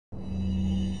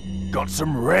Got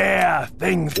some rare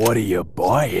things. What are you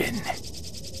buying?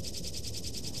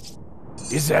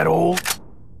 Is that all?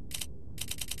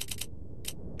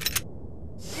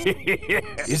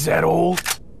 Is that all?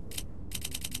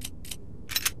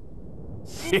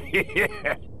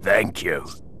 Thank you.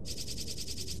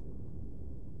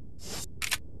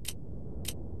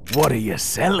 What are you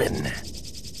selling?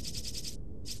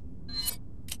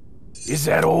 Is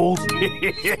that all?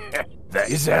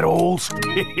 Is that all?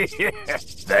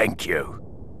 Thank you.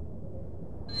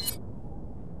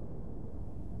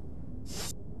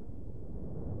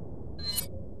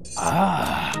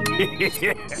 Ah.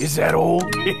 Is that all?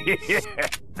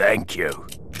 Thank you.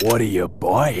 What are you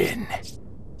buying?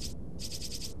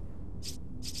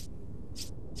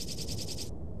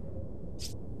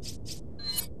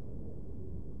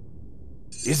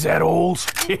 Is that all?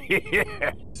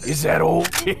 Is that all?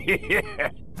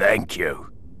 Thank you.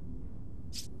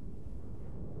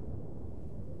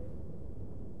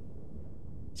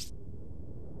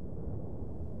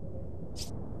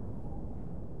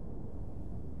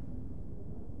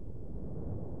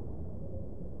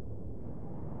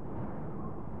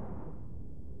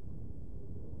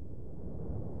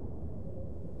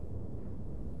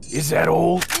 Is that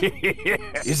all?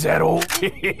 Is that all?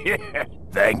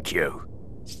 Thank you.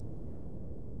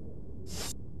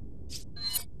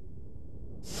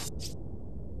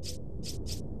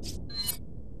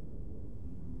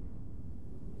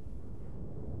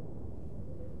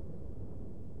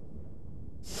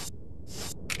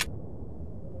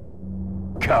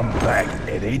 Come back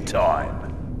anytime.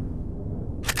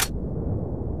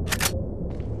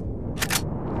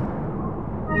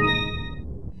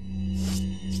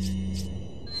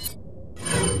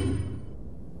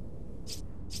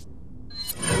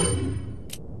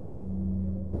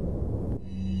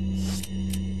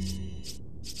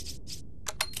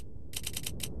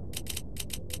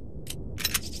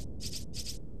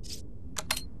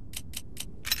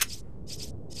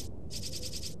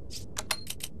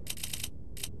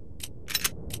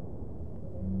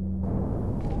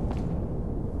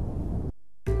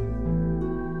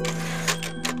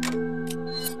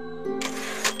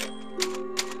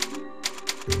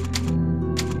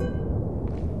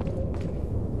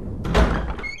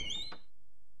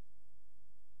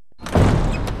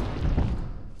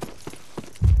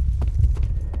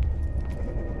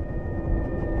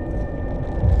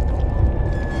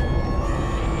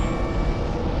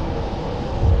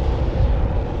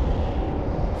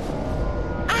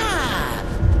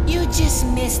 Just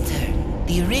missed her.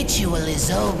 The ritual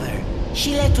is over.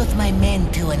 She left with my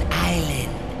men to an island.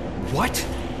 What?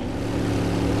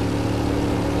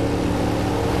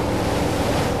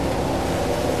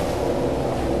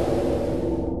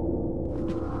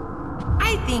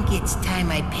 I think it's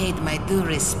time I paid my due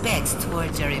respects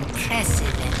towards your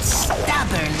impressive and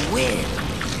stubborn will.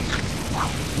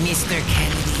 Mr.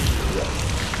 Kennedy,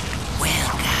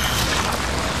 welcome.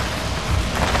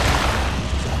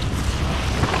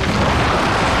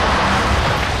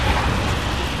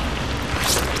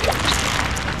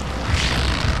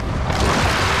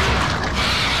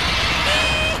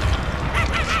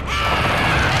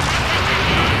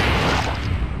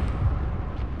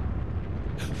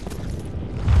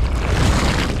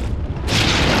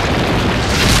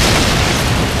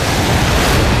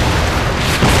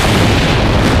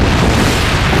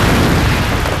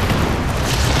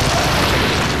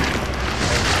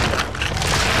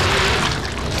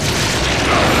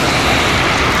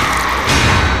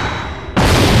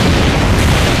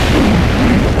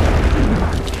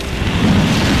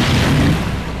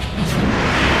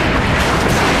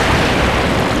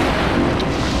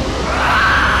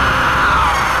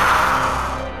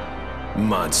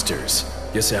 Monsters.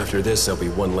 Guess after this, there'll be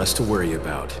one less to worry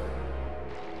about.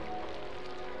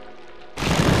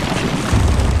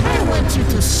 I want you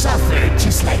to suffer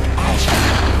just like Ashley.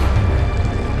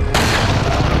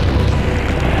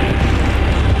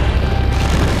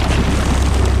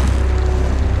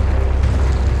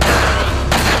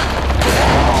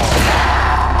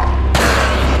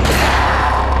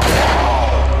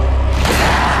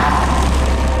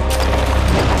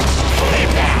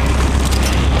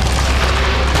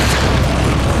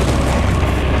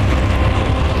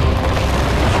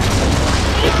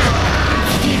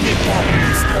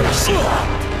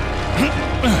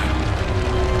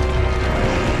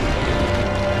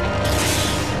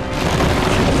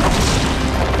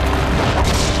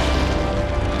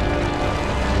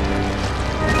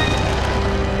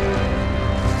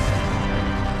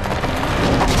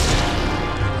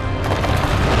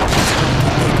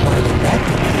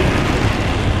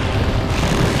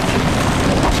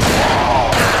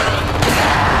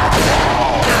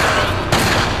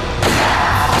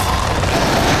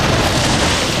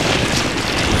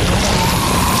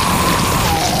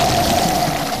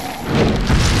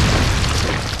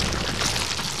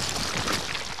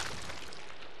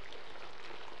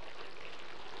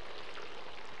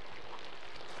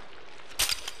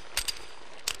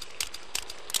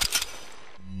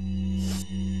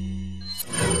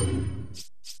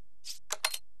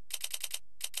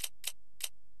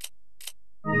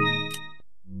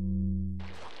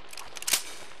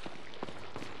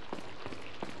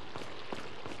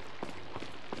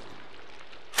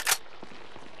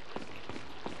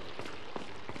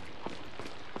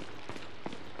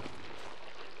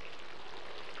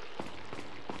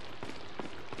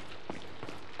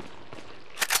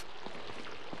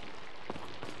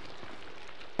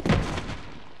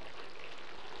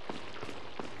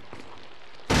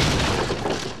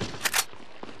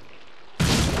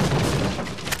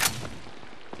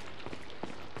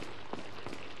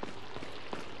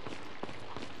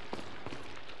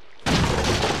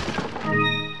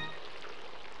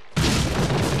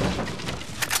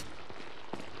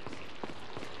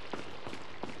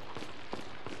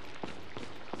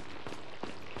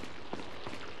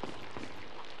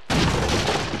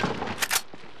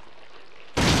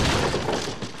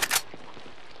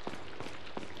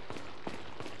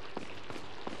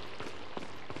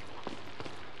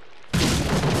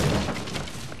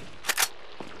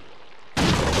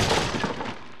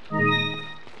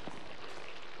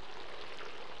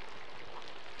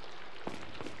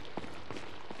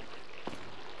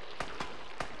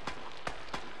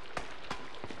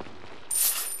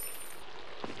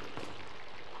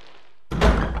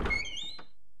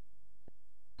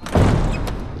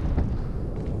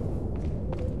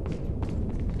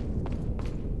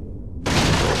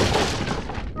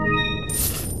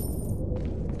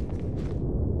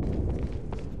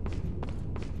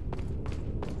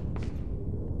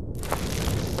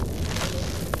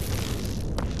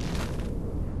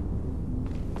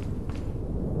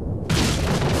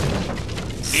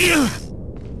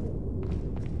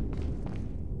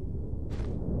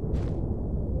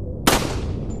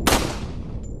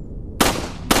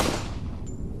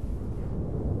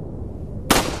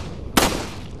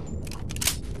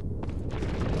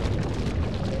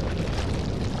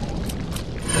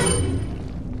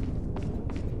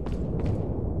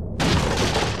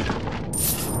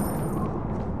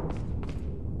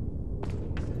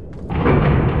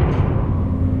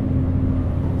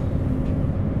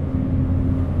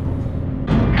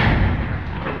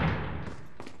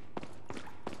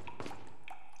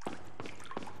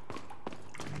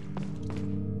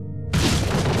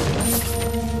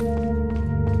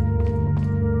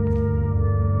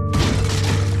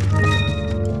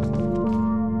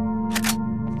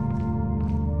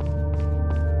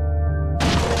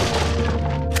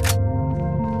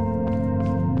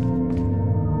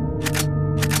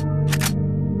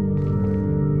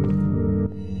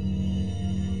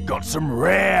 Got some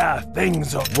rare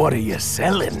things on. What are you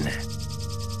selling?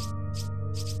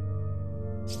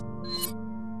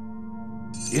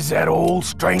 Is that all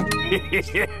strength?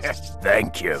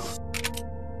 Thank you.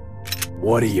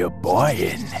 What are you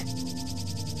buying?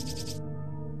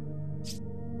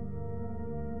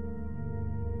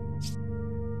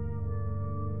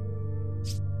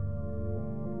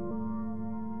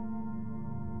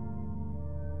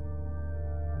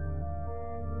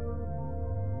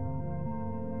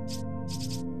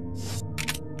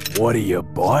 What are you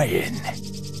buying?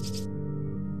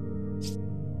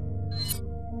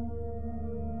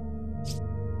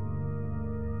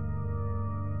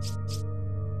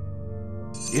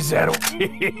 Is that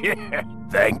all?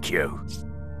 Thank you.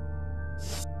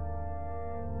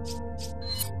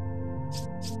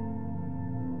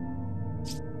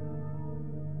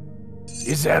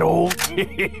 Is that all?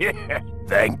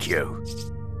 Thank you.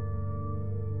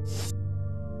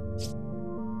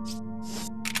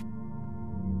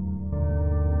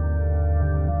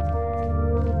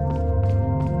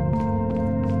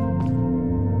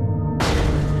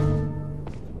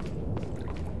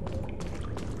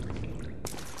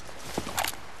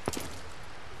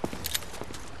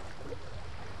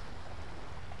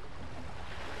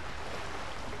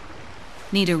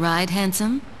 Need a ride,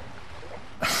 handsome?